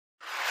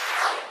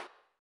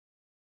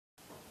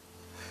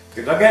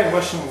Предлагаем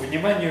вашему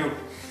вниманию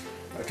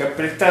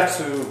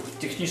комплектацию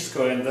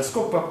технического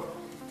эндоскопа,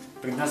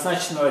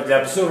 предназначенного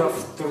для обзоров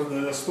в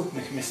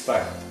труднодоступных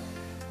местах.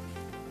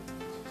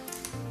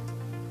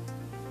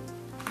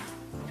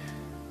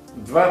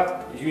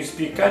 Два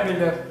USB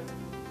кабеля,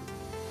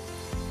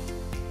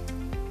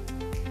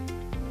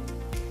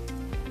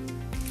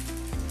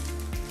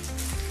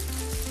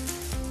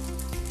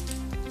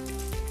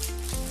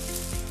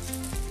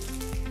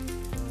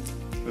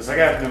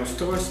 зарядное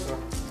устройство,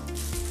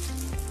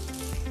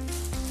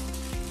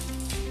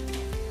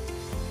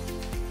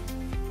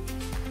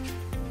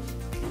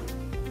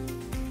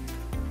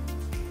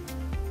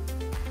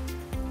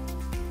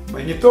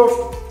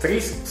 монитор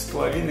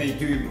 3,5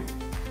 дюйма.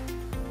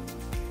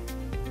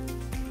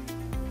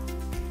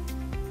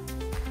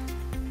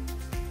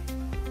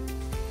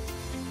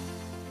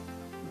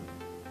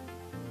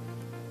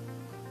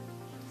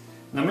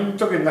 На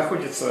мониторе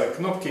находятся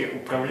кнопки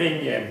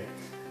управления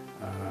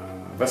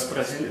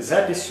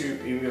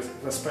записью и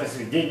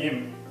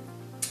воспроизведением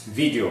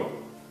видео.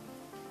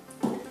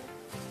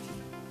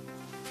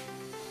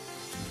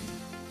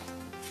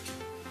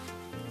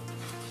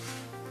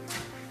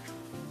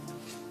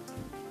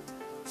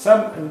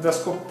 Сам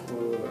эндоскоп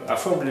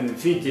оформлен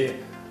в виде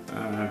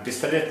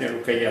пистолетной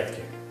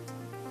рукоятки.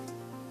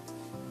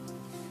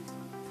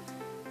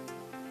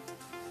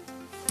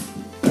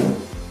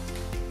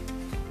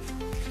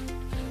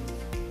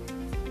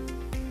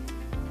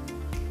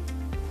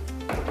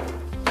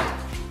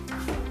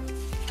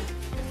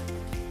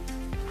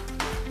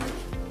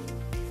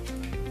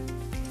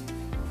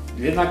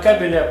 Длина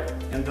кабеля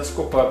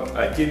эндоскопа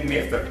 1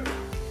 метр.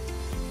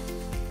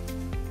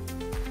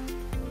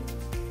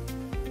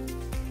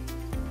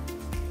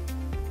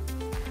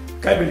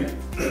 Кабель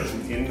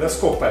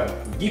эндоскопа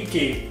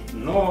гибкий,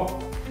 но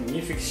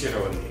не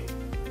фиксированный.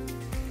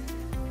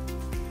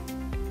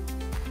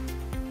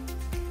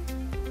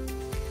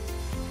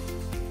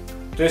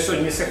 То есть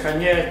он не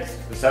сохраняет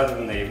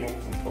заданное ему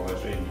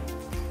положение.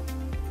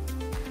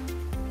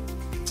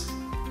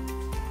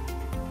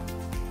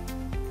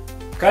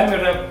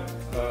 Камера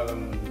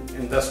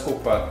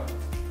эндоскопа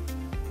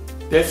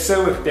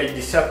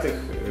 5,5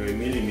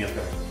 мм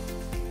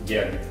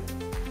диаметр.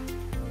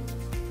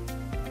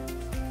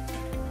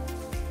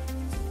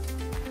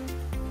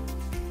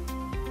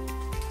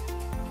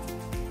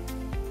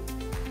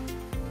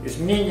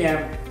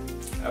 Изменение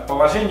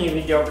положения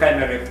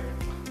видеокамеры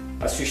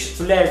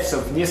осуществляется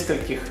в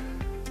нескольких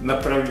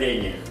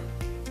направлениях.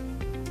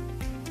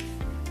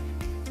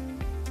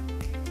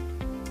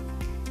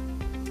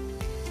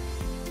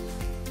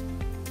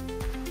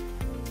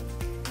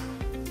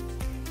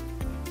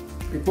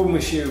 При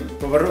помощи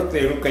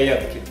поворотной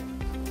рукоятки.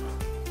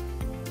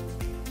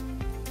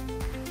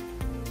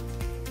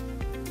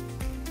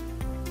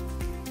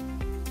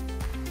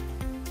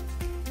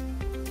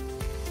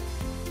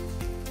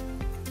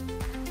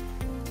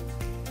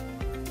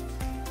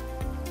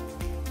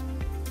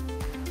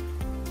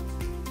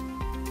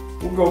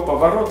 Угол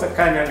поворота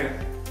камеры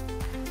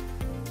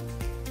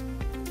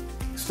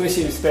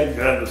 175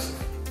 градусов.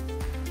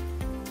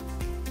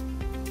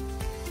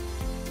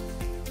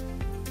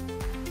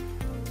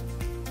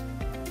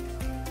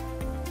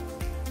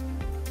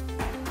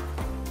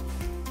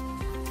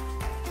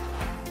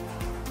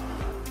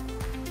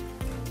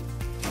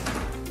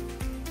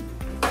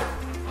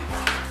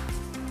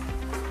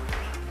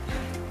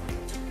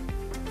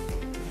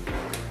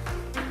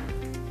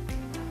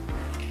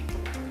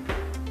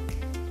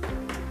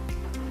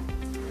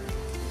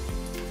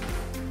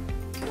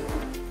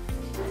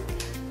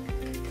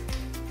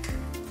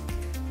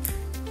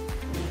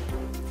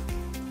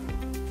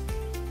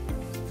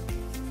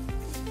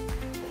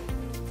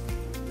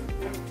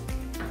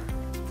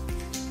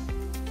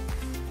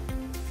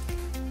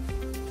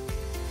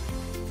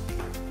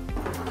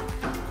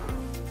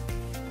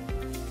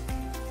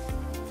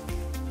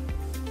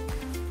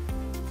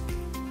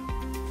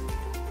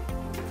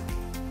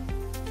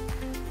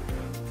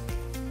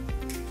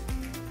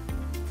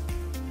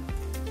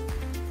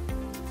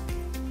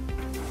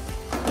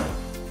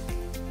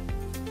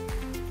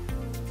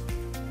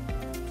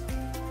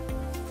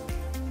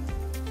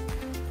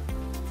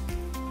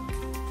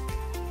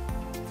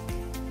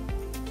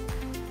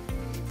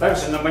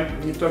 Также на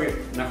мониторе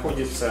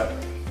находится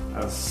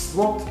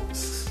слот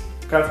с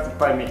картой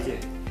памяти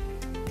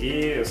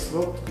и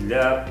слот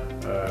для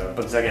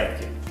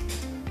подзарядки.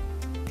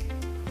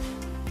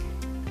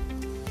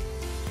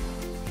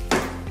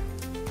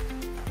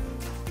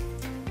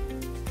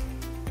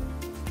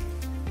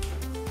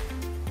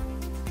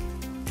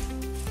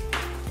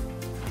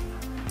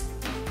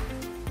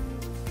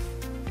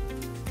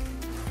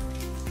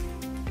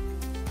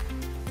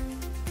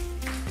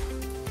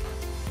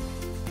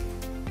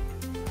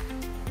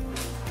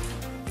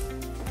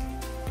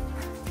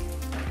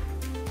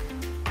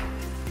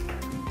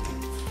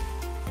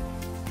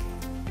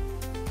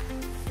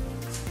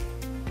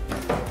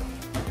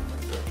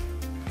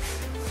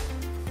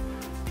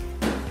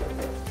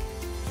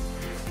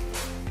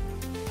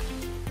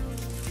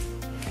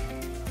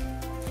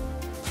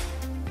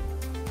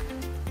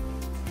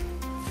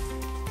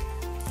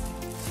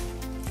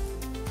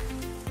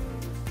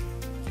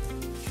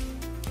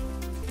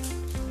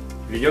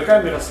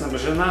 Видеокамера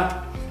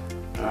снабжена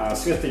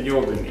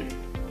светодиодами.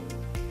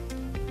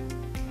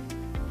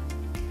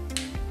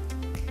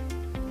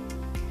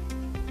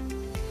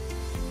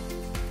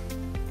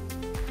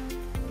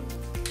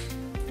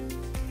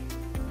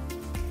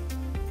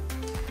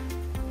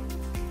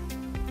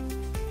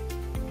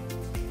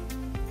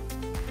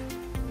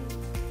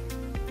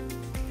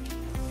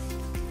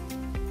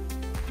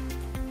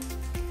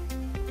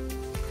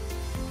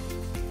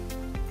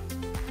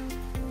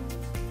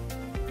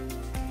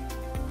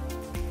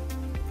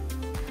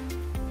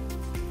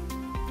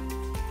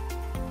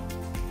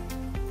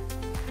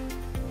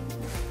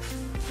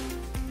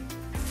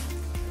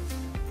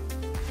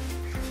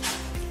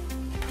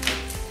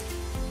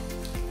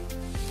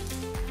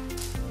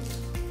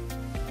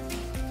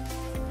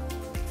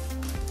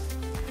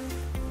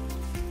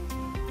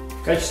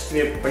 В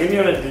качестве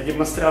примера для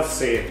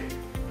демонстрации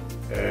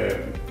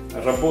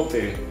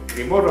работы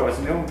прибора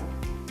возьмем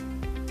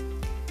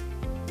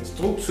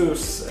инструкцию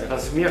с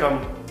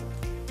размером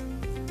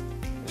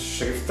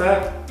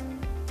шрифта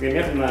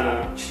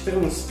примерно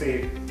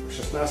 14-16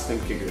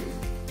 кг.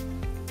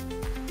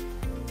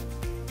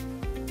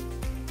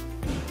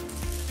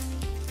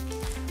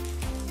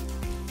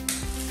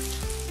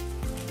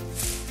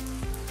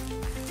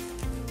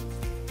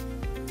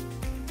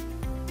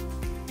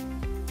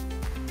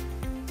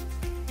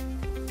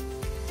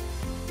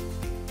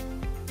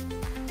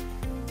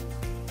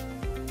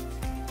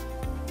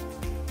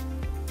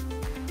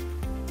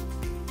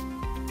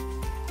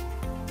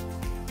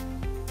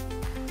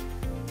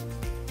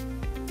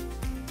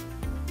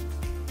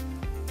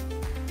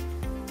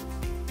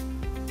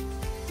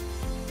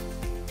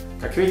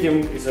 Как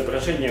видим,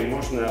 изображение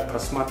можно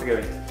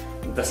просматривать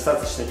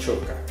достаточно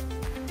четко.